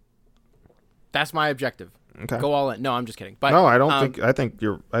 That's my objective. Okay. Go all in. No, I'm just kidding. But no, I don't think. I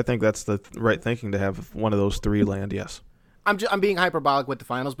think that's the right thinking to have one of those 3 land. Yes. I'm being hyperbolic with the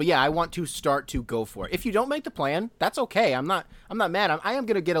finals, but yeah, I want to start to go for it. If you don't make the plan, that's okay. I'm not mad. I am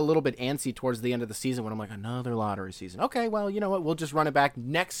going to get a little bit antsy towards the end of the season when I'm like, another lottery season. Okay, well, you know what? We'll just run it back.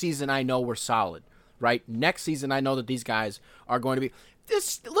 Next season, I know we're solid, right? Next season, I know that these guys are going to be.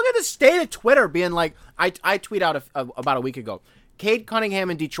 Look at the state of Twitter being like, I tweet out about a week ago. Cade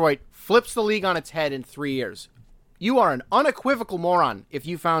Cunningham in Detroit flips the league on its head in 3 years. You are an unequivocal moron if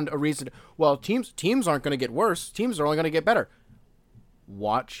you found a reason. Well, teams aren't going to get worse. Teams are only going to get better.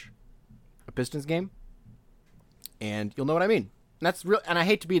 Watch a Pistons game, and you'll know what I mean. And that's real. And I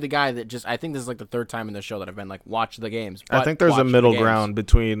hate to be the guy that just. I think this is like the third time in the show that I've been like, watch the games. I think there's a middle ground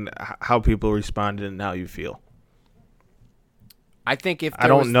between how people responded and how you feel. I think if I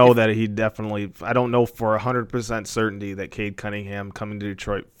don't know that he definitely. I don't know for 100% certainty that Cade Cunningham coming to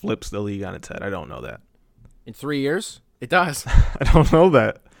Detroit flips the league on its head. I don't know that. In 3 years, it does. I don't know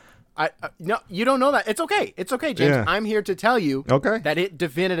that. No, you don't know that. It's okay. It's okay, James. Yeah. I'm here to tell you that it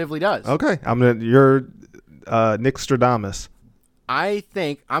definitively does. Okay, you're Nick Stradamus. I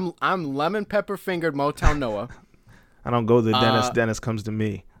think I'm lemon pepper fingered Motown Noah. I don't go to the dentist. Dentist comes to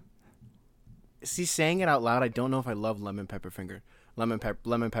me. See, saying it out loud, I don't know if I love lemon pepper fingers.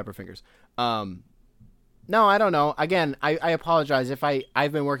 No, I don't know. Again, I apologize if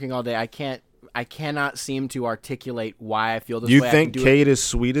I've been working all day. I cannot seem to articulate why I feel this way. You think Cade is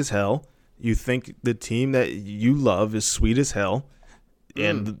sweet as hell. You think the team that you love is sweet as hell.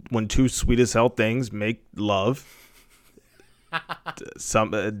 And when two sweet as hell things make love,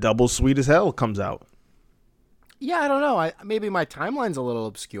 some double sweet as hell comes out. Yeah, I don't know. Maybe my timeline's a little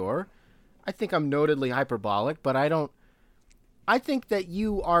obscure. I think I'm notedly hyperbolic, but I think that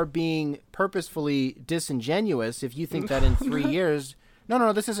you are being purposefully disingenuous if you think that in 3 years...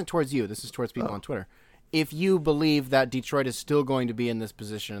 No, this isn't towards you. This is towards people on Twitter. If you believe that Detroit is still going to be in this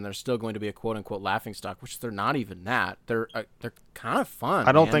position and they're still going to be a quote-unquote laughingstock, which they're not even that. They're kind of fun.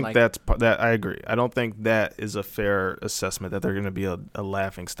 I don't think that. I agree. I don't think that is a fair assessment that they're going to be a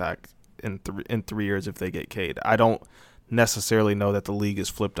laughingstock in 3 years if they get Cade. I don't necessarily know that the league is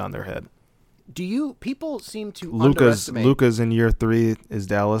flipped on their head. People seem to underestimate. Luka's in year 3. Is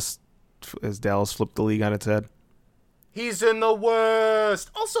Dallas flipped the league on its head? He's in the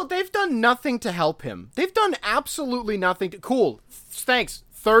worst. Also, they've done nothing to help him. They've done absolutely nothing. Cool. Thanks.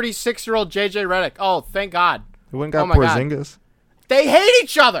 36-year-old JJ Redick. Oh, thank God. Who went and got Porzingis? They hate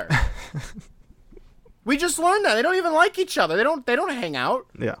each other. We just learned that. They don't even like each other. They don't hang out.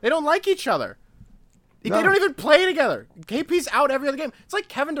 Yeah. They don't like each other. No. They don't even play together. KP's out every other game. It's like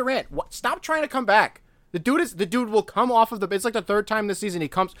Kevin Durant. Stop trying to come back. The dude will come off of it's like the third time this season he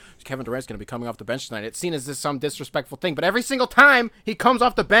comes. Kevin Durant's going to be coming off the bench tonight. It's seen as some disrespectful thing, but every single time he comes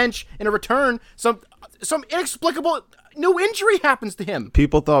off the bench in a return, some inexplicable new injury happens to him.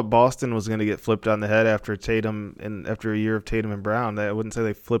 People thought Boston was going to get flipped on the head after Tatum and after a year of Tatum and Brown. I wouldn't say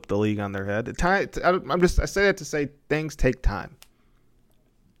they flipped the league on their head. I say that to say things take time.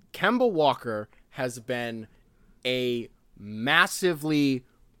 Kemba Walker has been a massively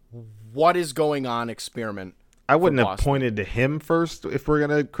what is going on experiment. I wouldn't have pointed to him first if we're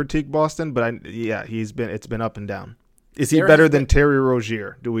gonna critique Boston, but it's been up and down. Is he better than Terry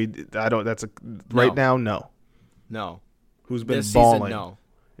Rozier? Now, no. No. Who's been balling? Season, no.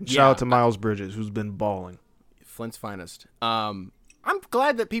 And shout out to Miles Bridges, who's been balling. Flint's finest. I'm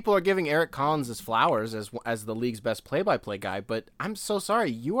glad that people are giving Eric Collins his flowers as the league's best play-by-play guy, but I'm so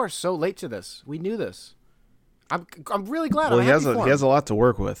sorry. You are so late to this. We knew this. I'm really glad. Well, he has a lot to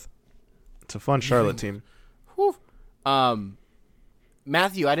work with. It's a fun Charlotte team. Whew.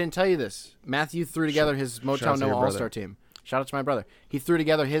 Matthew, I didn't tell you this. Matthew threw together his Motown No All-Star team. Shout out to my brother. He threw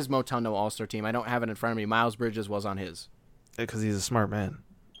together his Motown No All-Star team. I don't have it in front of me. Miles Bridges was on his. Because he's a smart man.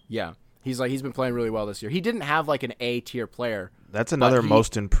 Yeah. He's been playing really well this year. He didn't have like an A-tier player. That's another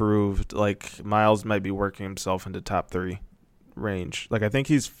most improved. Like Miles might be working himself into top 3 range. Like I think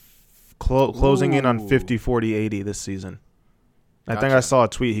he's closing in on 50, 40, 80 this season. Gotcha. I think I saw a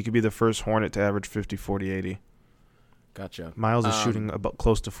tweet. He could be the first Hornet to average 50, 40, 80. Gotcha. Miles is shooting about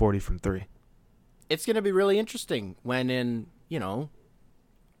close to 40 from 3. It's going to be really interesting when in,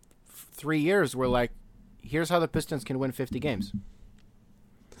 3 years we're like, here's how the Pistons can win 50 games.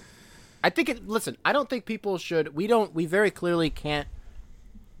 Listen, I don't think people should. We very clearly can't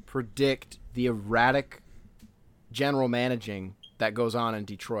predict the erratic general managing that goes on in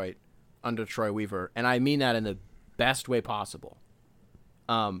Detroit under Troy Weaver. And I mean that in the best way possible.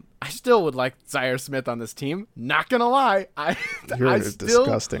 I still would like Zaire Smith on this team. Not going to lie. You're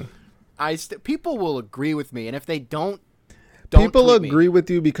disgusting. People will agree with me. And if they don't people agree with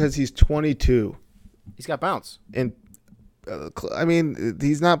you because he's 22. He's got bounce. And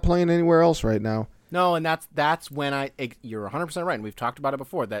he's not playing anywhere else right now. No, and that's when you're 100% right, and we've talked about it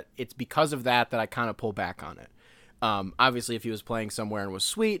before, that it's because of that I kind of pull back on it. Obviously, if he was playing somewhere and was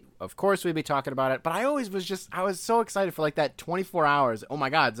sweet, of course we'd be talking about it, but I was so excited for like that 24 hours. Oh my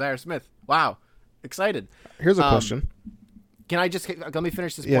God, Zaire Smith. Wow. Excited. Here's a question. Let me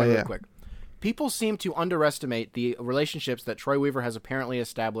finish this point real quick. people seem to underestimate the relationships that Troy Weaver has apparently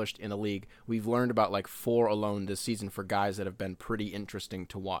established in the league. We've learned about like 4 alone this season for guys that have been pretty interesting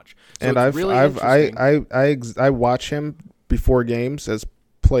to watch. So and I watch him before games as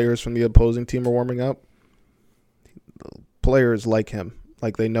players from the opposing team are warming up. Players like him,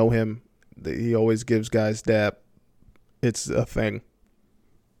 like they know him. He always gives guys dap. It's a thing.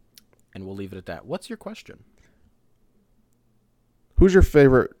 And we'll leave it at that. What's your question? Who's your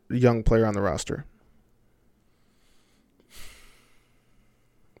favorite young player on the roster?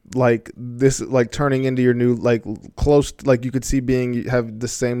 Like this, like turning into your new, like close, like you could see have the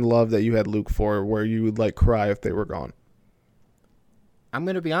same love that you had Luke for, where you would like cry if they were gone. I'm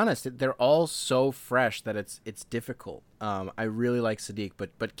going to be honest. They're all so fresh that it's difficult. I really like Sadiq,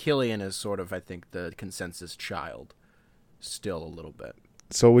 but Killian is sort of, I think, the consensus child still a little bit.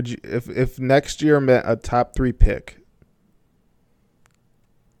 So would you, if next year meant a top 3 pick,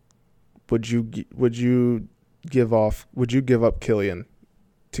 would you give up Killian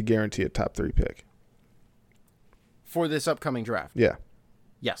to guarantee a top 3 pick for this upcoming draft? Yeah.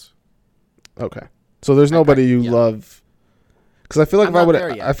 Yes. Okay. So there's nobody you love, because I feel like if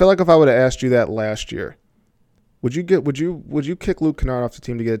I would have asked you that last year, would you kick Luke Kennard off the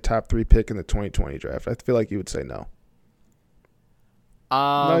team to get a top 3 pick in the 2020 draft? I feel like you would say no.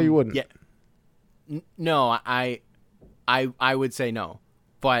 No, you wouldn't. Yeah. No, I would say no,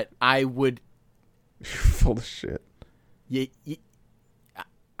 but I would. You're full of shit. Yeah.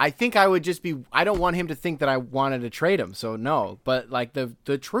 I think I would just be. I don't want him to think that I wanted to trade him, so no. But like the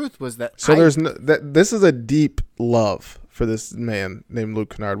truth was that. So this is a deep love for this man named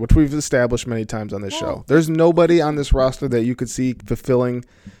Luke Kennard, which we've established many times on this show. There's nobody on this roster that you could see fulfilling.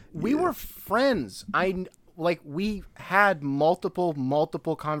 We were friends. We had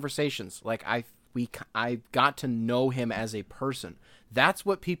multiple conversations. Like I got to know him as a person. That's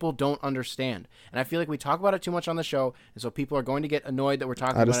what people don't understand. And I feel like we talk about it too much on the show, and so people are going to get annoyed that we're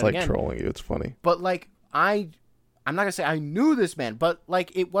talking about it again. I just like trolling you. It's funny. But like I'm not going to say I knew this man, but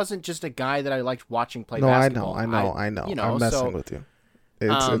like it wasn't just a guy that I liked watching play basketball. I know. You know, I'm messing with you.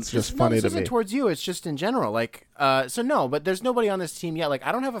 It's just funny to me. This isn't towards you. It's just in general. Like, so no, but there's nobody on this team yet. Like,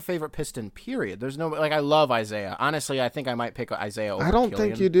 I don't have a favorite Piston, period. There's no, like, I love Isaiah. Honestly, I think I might pick Isaiah over I don't Killian.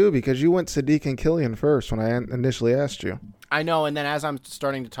 think you do, because you went Sadiq and Killian first when I initially asked you. I know, and then as I'm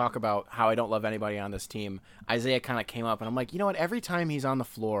starting to talk about how I don't love anybody on this team, Isaiah kind of came up, and I'm like, you know what? Every time he's on the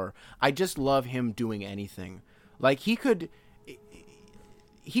floor, I just love him doing anything. Like, he could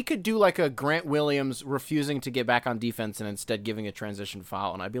do like a Grant Williams refusing to get back on defense and instead giving a transition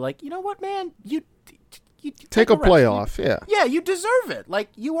foul, and I'd be like, you know what, man, you take a playoff, yeah. Yeah, you deserve it. Like,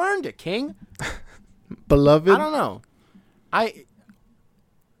 you earned it, King. Beloved. I don't know. I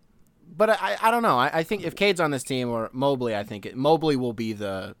don't know. I think if Cade's on this team or Mobley, I think Mobley will be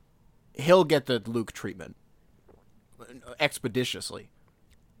he'll get the Luke treatment expeditiously.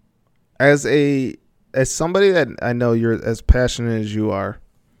 As somebody that I know you're as passionate as you are,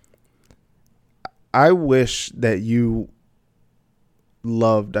 I wish that you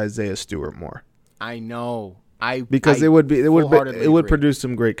loved Isaiah Stewart more. I know. Because it would produce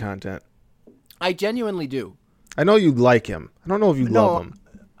some great content. I genuinely do. I know you like him. I don't know if you love him.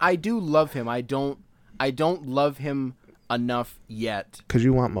 I do love him. I don't love him enough yet. Because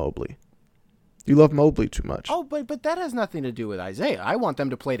you want Mobley. You love Mobley too much. Oh, but that has nothing to do with Isaiah. I want them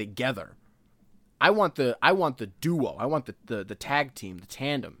to play together. I want the duo. I want the tag team, the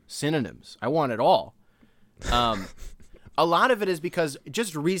tandem, synonyms. I want it all. A lot of it is because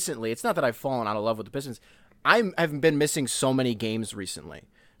just recently, it's not that I've fallen out of love with the Pistons. I've been missing so many games recently.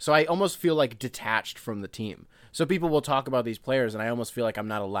 So I almost feel like detached from the team. So people will talk about these players, and I almost feel like I'm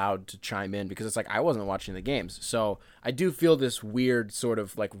not allowed to chime in because it's like I wasn't watching the games. So I do feel this weird sort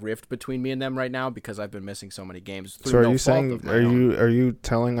of like rift between me and them right now because I've been missing so many games. So are you saying are you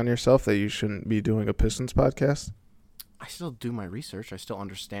telling on yourself that you shouldn't be doing a Pistons podcast? I still do my research. I still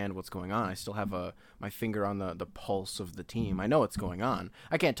understand what's going on. I still have my finger on the pulse of the team. I know what's going on.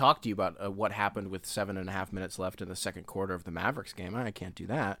 I can't talk to you about what happened with 7.5 minutes left in the second quarter of the Mavericks game. I can't do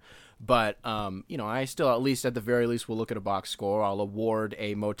that. But, I still, at least at the very least, will look at a box score. I'll award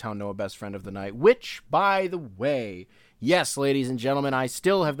a Motown Noah Best Friend of the Night, which, by the way, yes, ladies and gentlemen, I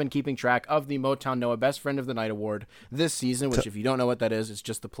still have been keeping track of the Motown Noah Best Friend of the Night award this season, which if you don't know what that is, it's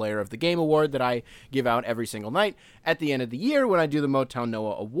just the Player of the Game award that I give out every single night. At the end of the year, when I do the Motown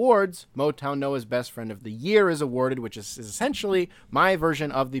Noah Awards, Motown Noah's Best Friend of the Year is awarded, which is essentially my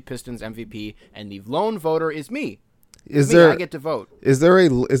version of the Pistons MVP, and the lone voter is me. I get to vote.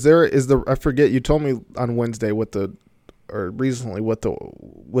 I forget, you told me on Wednesday recently what the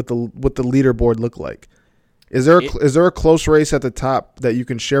leaderboard looked like. Is there a close race at the top that you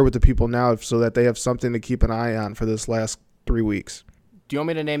can share with the people now so that they have something to keep an eye on for this last 3 weeks? Do you want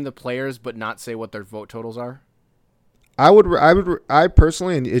me to name the players but not say what their vote totals are? I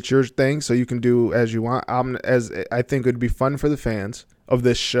personally, and it's your thing, so you can do as you want. As I think it would be fun for the fans of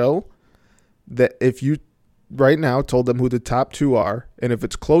this show that if you right now told them who the top 2 are, and if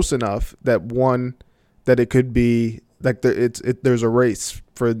it's close enough that it could be like there's a race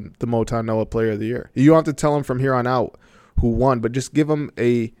for the Motown Noah Player of the Year. You don't have to tell them from here on out who won, but just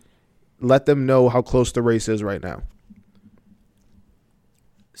let them know how close the race is right now.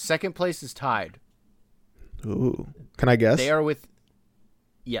 Second place is tied. Ooh. Can I guess? They are with...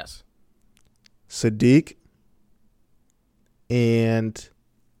 Yes. Sadiq and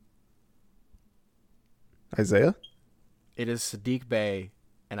Isaiah? It is Sadiq Bey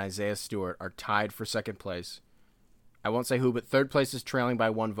and Isaiah Stewart are tied for second place. I won't say who, but third place is trailing by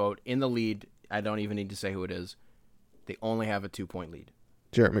 1 vote. In the lead, I don't even need to say who it is. They only have a 2-point lead.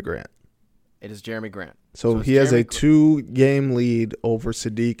 Jerami Grant. It is Jerami Grant. So he has a 2-game lead over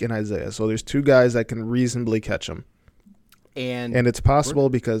Sadiq and Isaiah. So there's 2 guys that can reasonably catch him. And it's possible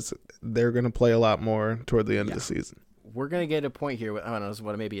because they're going to play a lot more toward the end of the season. We're going to get a point here with, I don't know,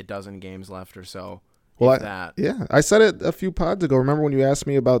 there's maybe a dozen games left or so. Well, I said it a few pods ago. Remember when you asked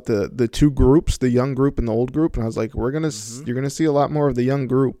me about the 2 groups, the young group and the old group? And I was like, you're going to see a lot more of the young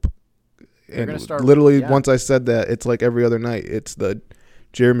group. And once I said that, it's like every other night. It's the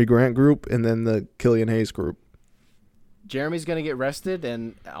Jerami Grant group and then the Killian Hayes group. Jeremy's going to get rested,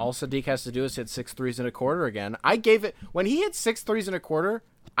 and all Sadiq has to do is hit 6 threes and a quarter again. I gave it when he hit 6 threes and a quarter.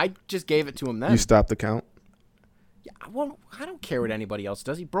 I just gave it to him then. You stopped the count. Yeah, well, I don't care what anybody else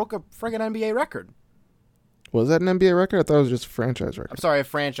does. He broke a friggin' NBA record. Was that an NBA record? I thought it was just a franchise record. I'm sorry, a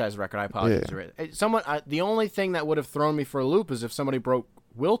franchise record. I apologize. Yeah. The only thing that would have thrown me for a loop is if somebody broke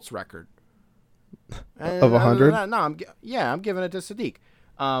Wilt's record of 100. I'm giving it to Sadiq.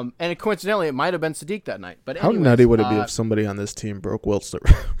 And coincidentally, it might have been Sadiq that night. But how nutty would it be if somebody on this team broke Wilt's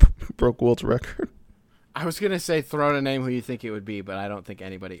record? I was gonna say throw out a name who you think it would be, but I don't think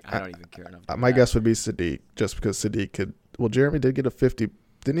anybody. I don't even care enough. My guess would be Sadiq, just because Sadiq could. Well, Jerami did get a 50.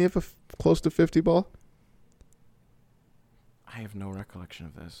 Didn't he have a close to 50 ball? I have no recollection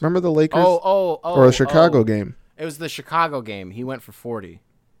of this. Remember the Lakers? Or a Chicago game. It was the Chicago game. He went for 40.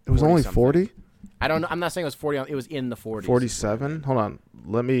 It was only 40? I don't know. I'm not saying it was 40. It was in the 40s. 47? Hold on.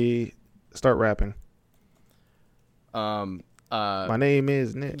 Let me start rapping. My name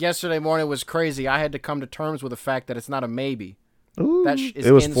is Nick. Yesterday morning was crazy. I had to come to terms with the fact that it's not a maybe. Ooh,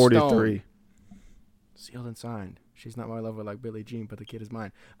 it was 43. Stone. Sealed and signed. She's not my lover like Billie Jean, but the kid is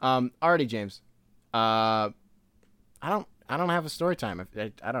mine. Alrighty, James. I don't have a story time.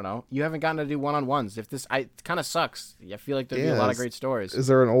 I don't know. You haven't gotten to do one-on-ones. It kind of sucks. I feel like there'd be a lot of great stories. Is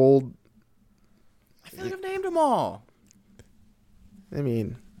there an old? I feel like I've named them all. I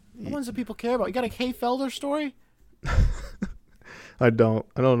mean, the ones that people care about. You got a Kay Felder story? I don't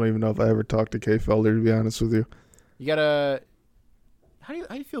even know if I ever talked to Kay Felder, to be honest with you. You got a. How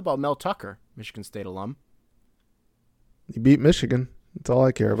do you feel about Mel Tucker, Michigan State alum? He beat Michigan. That's all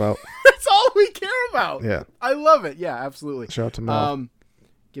I care about. That's all we care about. Yeah, I love it. Yeah, absolutely. Shout out to Mel.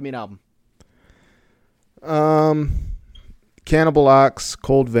 Give me an album. Cannibal Ox,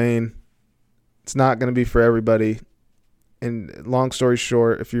 Cold Vein. It's not going to be for everybody. And long story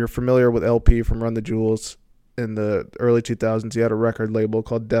short, if you're familiar with LP from Run the Jewels in the early 2000s, he had a record label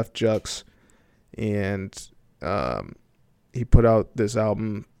called Def Jux, and he put out this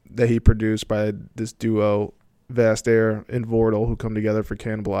album that he produced by this duo, Vast Air and Vordel, who come together for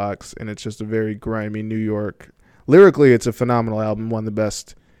Cannibal Ox, and it's just a very grimy New York. Lyrically, it's a phenomenal album, one of the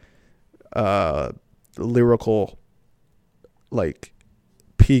best lyrical,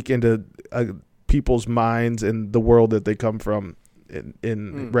 peek into people's minds and the world that they come from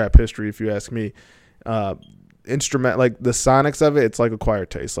in rap history, if you ask me. Instrument, the sonics of it, it's like a choir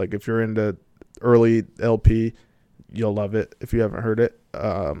taste. Like if you're into early LP, you'll love it if you haven't heard it.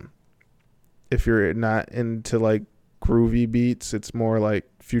 If you're not into groovy beats, it's more like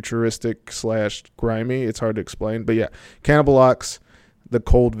futuristic / grimy. It's hard to explain, but yeah, Cannibal Ox, The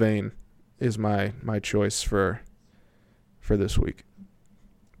Cold Vein is my choice for this week.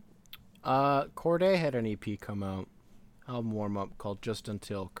 Corday had an EP come out, album warm up called Just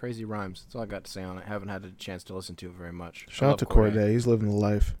Until. Crazy rhymes. That's all I got to say on it. I haven't had a chance to listen to it very much. Shout out to Corday. He's living the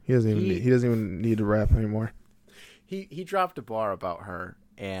life. He doesn't even need to rap anymore. He dropped a bar about her,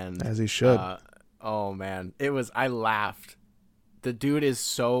 and as he should. Oh man, I laughed. The dude is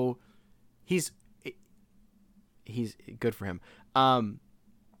so he's good for him.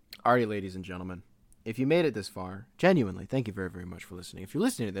 Alrighty, ladies and gentlemen, if you made it this far, genuinely, thank you very, very much for listening. If you're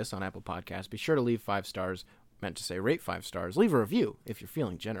listening to this on Apple Podcasts, be sure to leave 5 stars, meant to say rate 5 stars. Leave a review if you're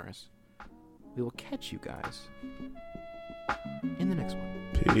feeling generous. We will catch you guys in the next one.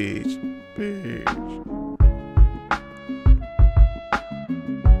 Peace.